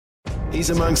He's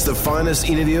amongst the finest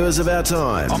interviewers of our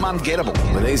time. I'm ungettable.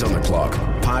 When he's on the clock,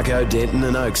 Parko, Denton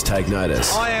and Oakes take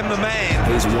notice. I am the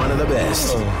man. He's one of the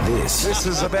best. This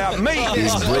is about me.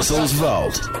 is Bristle's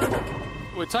Vault.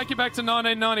 We'll take you back to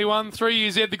 1991, 3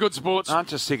 years Ed the Good Sports.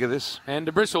 Aren't you sick of this?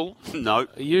 And Bristle, No.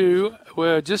 you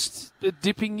were just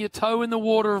dipping your toe in the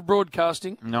water of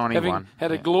broadcasting. 91. Having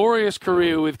had a glorious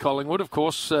career with Collingwood, of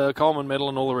course, Coleman medal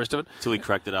and all the rest of it. Until he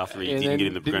cracked it after he And didn't then get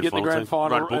in the didn't grand get final. the grand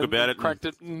final. Wrote a book and about it. Cracked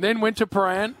it. And then went to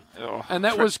Paran, and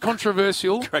that was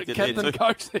controversial. Cracked it there Captain too.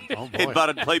 coach there.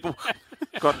 Headbutted people.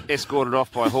 Got escorted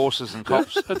off by horses and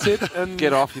cops. That's it. And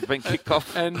Get off, you've been kicked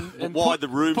off. And Wide the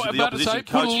rooms of the about to opposition say,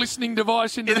 put a coach. listening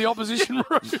device into the opposition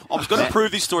room. I was going to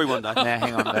prove this story one day. Now,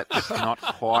 hang on, that's not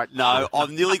quite... No, I've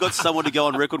nearly got someone to go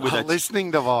on record with that.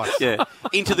 Listening device. Yeah,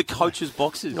 into the coach's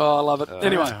boxes. Oh, I love it.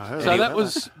 Anyway, so that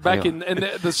was back in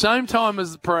the same time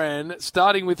as Pran,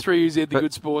 starting with 3 years Ed the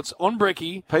Good Sports, on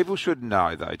Brekkie. People should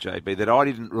know, though, JB, that I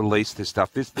didn't release this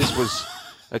stuff. This was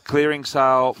a clearing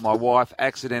sale. My wife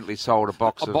accidentally sold a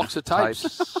box of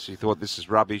tapes. She thought, this is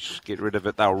rubbish, get rid of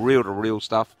it. They were reel-to-reel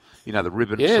stuff. You know, the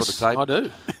ribbon Yes, sort of tape. I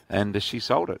do. And she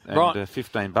sold it. And Right.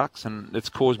 $15, and it's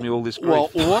caused me all this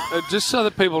grief. Well, what, just so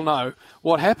that people know,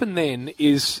 what happened then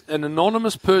is an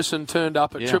anonymous person turned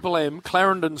up at Triple M,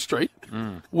 Clarendon Street,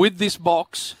 with this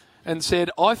box and said,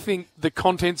 I think the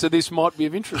contents of this might be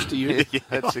of interest to you.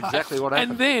 That's exactly what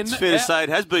happened. And then It's fair to say it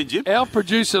has been, Jim. our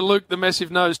producer, Luke, the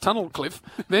massive nose Tunnelcliffe,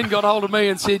 then got hold of me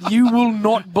and said, you will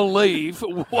not believe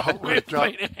what we've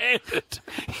been handed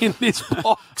in this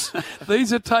box.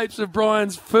 These are tapes of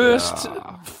Brian's first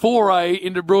foray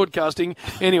into broadcasting.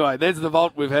 Anyway, there's the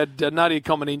vault. We've had Nadia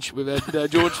Comaneci. We've had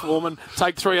George Foreman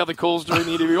take 3 other calls during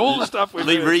the interview. All the stuff we've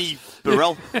Lee heard. Ree,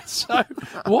 Burrell. So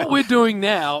what we're doing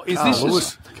now is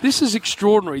this is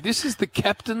extraordinary. This is the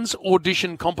captain's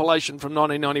audition compilation from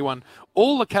 1991.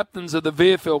 All the captains of the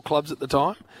VFL clubs at the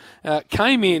time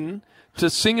came in to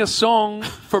sing a song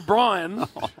for Brian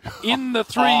in the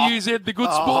 3 years Ed the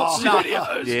Good Sports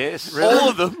studios. Yes. All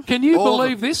of them. Can you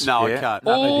believe this? No, Yeah. I can't.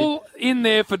 All in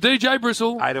there for DJ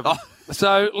Bristle. 8 of them.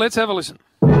 So let's have a listen.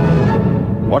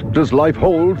 What does life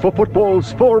hold for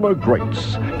football's former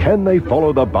greats? Can they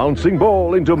follow the bouncing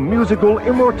ball into musical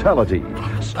immortality?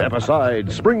 Step aside,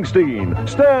 Springsteen.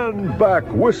 Stand back,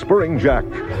 Whispering Jack.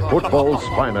 Football's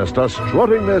finest are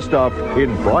strutting their stuff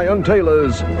in Brian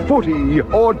Taylor's Footy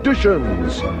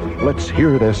Auditions. Let's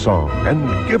hear their song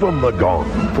and give them the gong.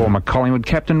 Former Collingwood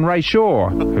captain Ray Shaw,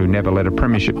 who never led a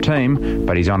premiership team,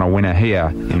 but he's on a winner here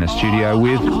in the studio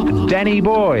with Danny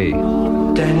Boy.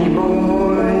 Danny Boy,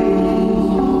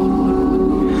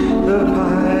 the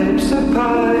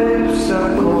pipes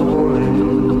are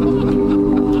calling.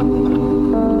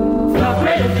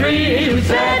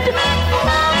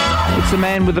 It's the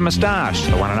man with the moustache,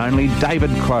 the one and only David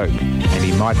Cloak, and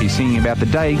he might be singing about the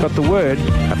day he got the word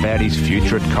about his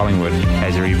future at Collingwood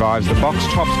as he revives the Box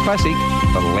Tops classic,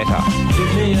 The Letter.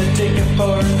 Give me a ticket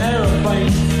for an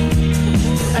aeroplane.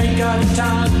 Ain't got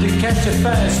time to catch a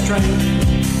fast train.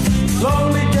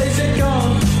 Lonely days are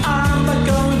gone, I'm not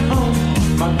going home.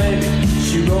 My baby,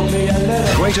 she wrote me a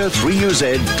letter. Greater 3 years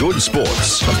Ed Good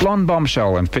Sports. The blonde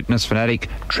bombshell and fitness fanatic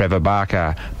Trevor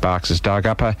Barker, Barks'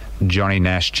 dug-upper Johnny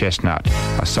Nash Chestnut,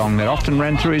 a song that often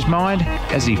ran through his mind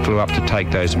as he flew up to take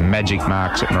those magic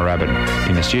marks at Moorabbin.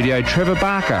 In the studio, Trevor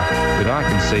Barker with I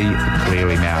Can See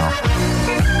Clearly Now.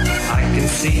 I can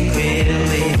see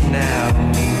clearly now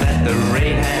that the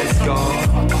rain has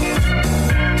gone.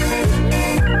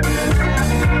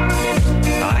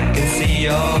 I can see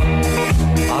your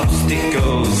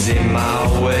obstacles in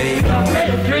my way.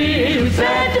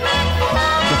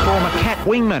 The former Cat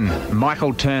wingman,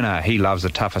 Michael Turner, he loves a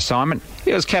tough assignment.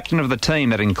 He was captain of the team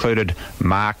that included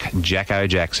Mark Jacko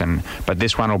Jackson, but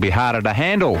this one will be harder to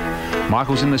handle.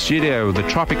 Michael's in the studio with the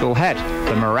tropical hat,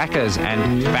 the maracas,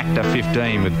 and Factor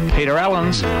 15 with Peter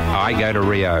Allen's I Go to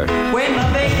Rio. When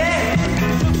my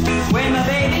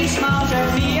baby smiles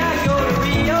at me, I go to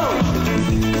Rio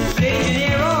de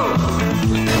Janeiro.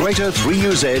 Greater 3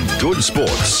 years Ed Good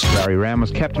Sports. Barry Round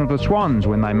was captain of the Swans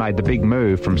when they made the big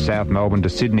move from South Melbourne to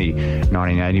Sydney.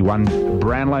 1981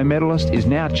 Brownlow medalist is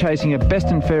now chasing a best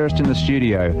and fairest in the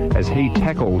studio as he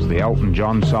tackles the Elton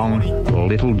John song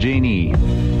Little Genie.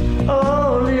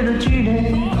 Oh, little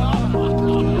Genie,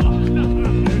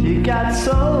 you got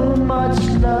so much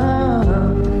love.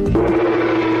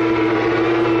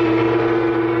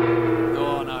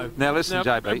 Oh, no. Now listen,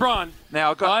 JB. Brian,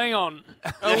 Now I've got... hang on.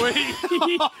 Are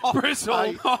we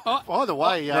Bristle? By the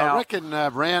way, Now- I reckon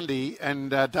Roundy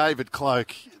and David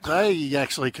Cloak, they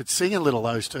actually could sing a little,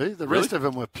 those two. The rest of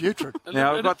them were putrid.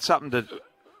 Now I've got something to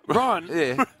Brian,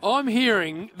 Yeah. I'm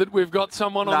hearing that we've got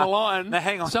someone on No. the line. No,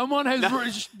 hang on. Someone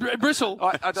has Bristle.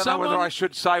 I don't know whether I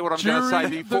should say what I'm going to say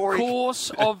During before the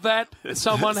course of that,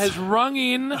 someone has rung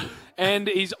in and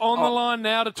he's on the line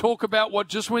now to talk about what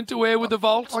just went to air with the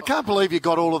Vault. I can't believe you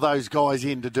got all of those guys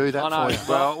in to do that I know.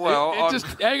 for you. Well, just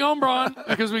hang on, Brian,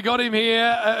 because we got him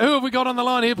here. Who have we got on the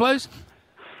line here, please?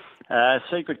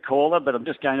 Secret caller, but I'm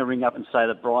just going to ring up and say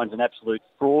that Brian's an absolute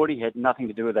fraud. He had nothing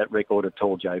to do with that record at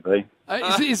all, JB.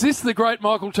 Is this the great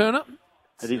Michael Turner?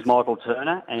 It is Michael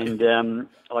Turner, and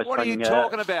what are you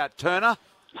talking about, Turner?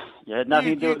 You had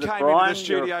nothing to do with it, came Brian.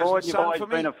 into the You're a studios fraud. and You've sung always for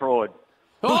me? been a fraud.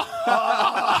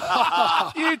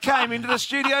 You came into the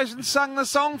studios and sung the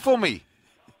song for me.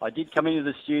 I did come into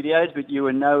the studios, but you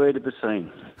were nowhere to be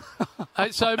seen.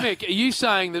 So, Mick, are you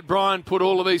saying that Brian put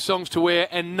all of these songs to air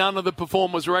and none of the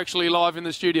performers were actually live in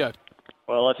the studio?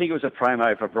 Well, I think it was a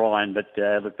promo for Brian, but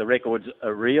look, the records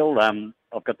are real.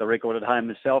 I've got the record at home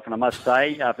myself, and I must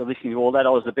say, after listening to all that,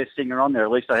 I was the best singer on there.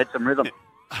 At least I had some rhythm.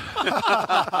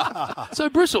 So,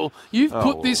 Bristle, you've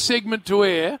put this segment to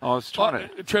air. I was trying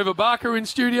to... Trevor Barker in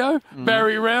studio,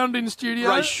 Barry Round in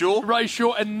studio, Ray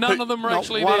Shaw, and none of them were Not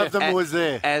actually one there. of them was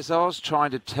there. As I was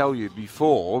trying to tell you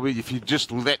before, if you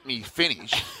just let me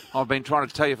finish, I've been trying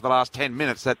to tell you for the last 10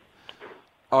 minutes that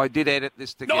I did edit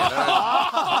this together.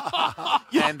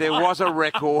 And there was a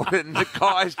record, and the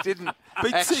guys didn't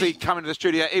actually come into the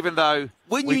studio, even though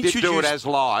When we you did do it introduced as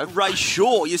live. Ray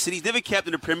Shaw, you said he's never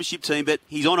captained a premiership team, but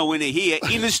he's on a winner here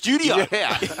in the studio.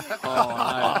 Yeah. Hey,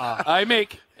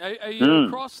 Mick, are you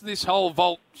across this whole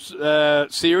Vault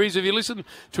series? Have you listened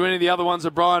to any of the other ones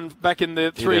of Brian back in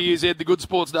the 3 years he had the Good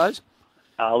Sports days?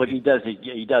 Look, he does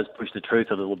push the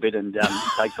truth a little bit, and he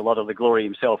takes a lot of the glory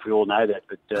himself. We all know that.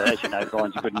 But as you know,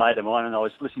 Brian's a good mate of mine, and I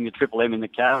was listening to Triple M in the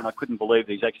car, and I couldn't believe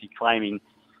he's actually claiming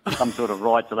some sort of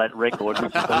right to that record,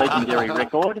 which is a legendary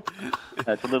record.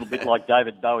 It's a little bit like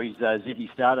David Bowie's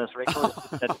Ziggy Stardust record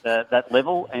at that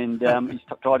level, and he's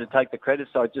tried to take the credit.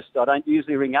 So I don't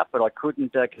usually ring up, but I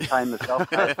couldn't contain myself.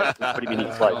 So put him in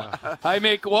his place. Hey,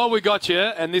 Mick, while we got you,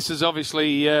 and this is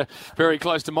obviously very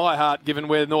close to my heart, given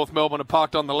where North Melbourne are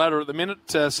parked on the ladder at the minute,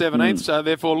 17th, so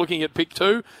therefore looking at pick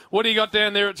 2. What do you got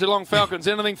down there at Geelong Falcons?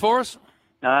 Anything for us?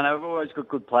 No, we've always got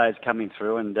good players coming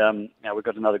through, and we've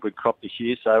got another good crop this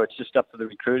year, so it's just up to the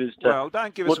recruiters to Well,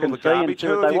 don't give us look all the and see and garbage. see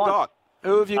Who what have they you want. got?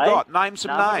 Who have you Hey? got? Name some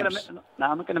I'm names.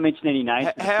 not going to mention any names.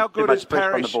 How Too good much is pressure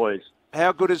on Parrish? the boys.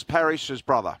 How good is Parrish's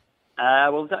brother?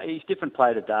 Well, he's a different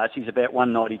player to Darcy. He's about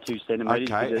 192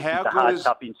 centimetres. Okay, He's how a good hard, is-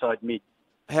 tough inside mid.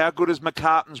 How good is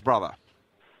McCartan's brother?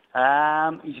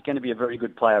 He's going to be a very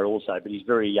good player also, but he's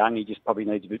very young. He just probably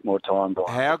needs a bit more time. Brian.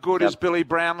 How good is Billy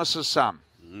Brownless's son?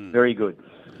 Very good.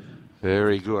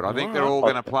 Very good. I think they're all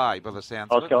going to play by the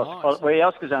sounds of it.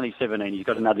 Oscar's only 17. He's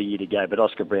got another year to go, but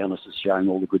Oscar Brownless is showing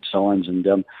all the good signs, and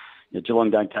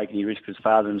Geelong don't take any risks with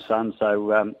father and son.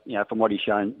 So, from what he's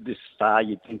shown this far,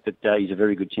 you'd think that he's a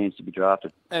very good chance to be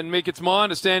drafted. And, Mick, it's my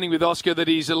understanding with Oscar that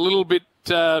he's a little bit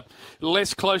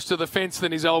less close to the fence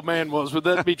than his old man was. Would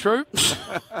that be true?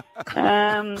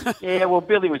 Yeah, well,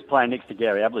 Billy was playing next to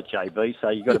Gary Ablett, JB, so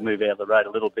you've got to move out of the road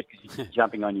a little bit because he's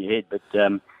jumping on your head. But,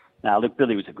 no, look,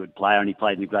 Billy was a good player, and he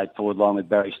played in the great forward line with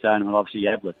Barry Stone and obviously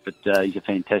Ablett, but he's a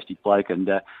fantastic bloke. And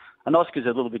Oscar's a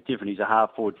little bit different. He's a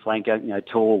half-forward flanker,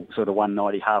 tall, sort of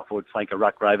 190 half-forward flanker,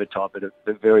 ruck rover type, but a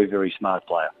very, very smart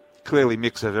player. Clearly,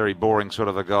 Mick's a very boring sort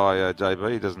of a guy,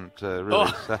 JB. He doesn't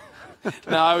really...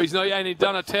 No, he's not. And he's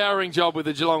done a towering job with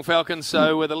the Geelong Falcons,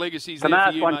 so the legacy's Can there I for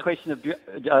ask you, one mate. question of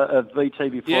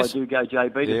VT before Yes. I do go,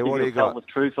 JB? Yeah, what do you he'll tell got?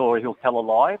 the truth or he'll tell a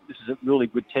lie. This is a really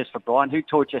good test for Brian. Who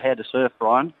taught you how to surf,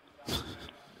 Brian?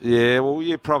 Yeah, well,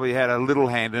 you probably had a little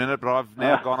hand in it, but I've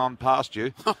now gone on past you.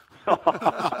 Is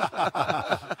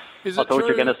I it thought you were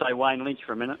true? going to say Wayne Lynch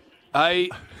for a minute.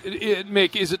 Hey,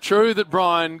 Mick, is it true that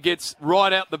Brian gets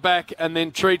right out the back and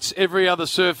then treats every other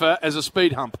surfer as a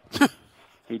speed hump?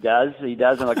 He does,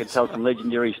 and I can tell some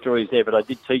legendary stories there, but I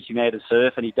did teach him how to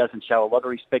surf, and he doesn't show a lot of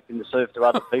respect in the surf to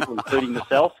other people, including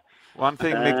myself. One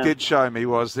thing Mick did show me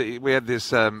was that we had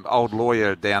this old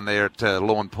lawyer down there at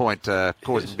Lawn Point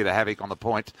causing a bit of havoc on the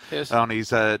point on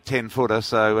his 10-footer.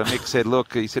 So Mick said,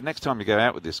 look, he said, next time you go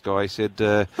out with this guy,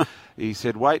 he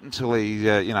said, wait until he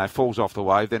falls off the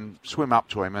wave, then swim up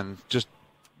to him and just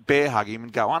bear hug him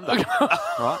and go under,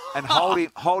 right? And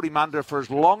hold him under for as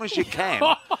long as you can,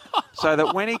 so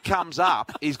that when he comes up,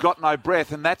 he's got no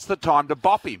breath, and that's the time to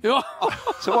bop him.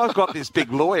 So I've got this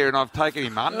big lawyer, and I've taken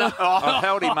him under. I've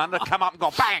held him under, come up and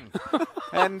gone bang,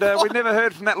 and we never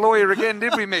heard from that lawyer again,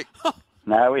 did we, Mick?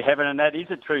 No, we haven't, and that is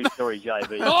a true story,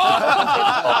 JB.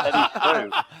 That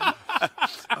is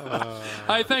true.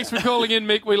 Hey, thanks for calling in,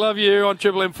 Mick. We love you on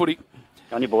Triple M Footy.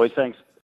 On you, boys. Thanks.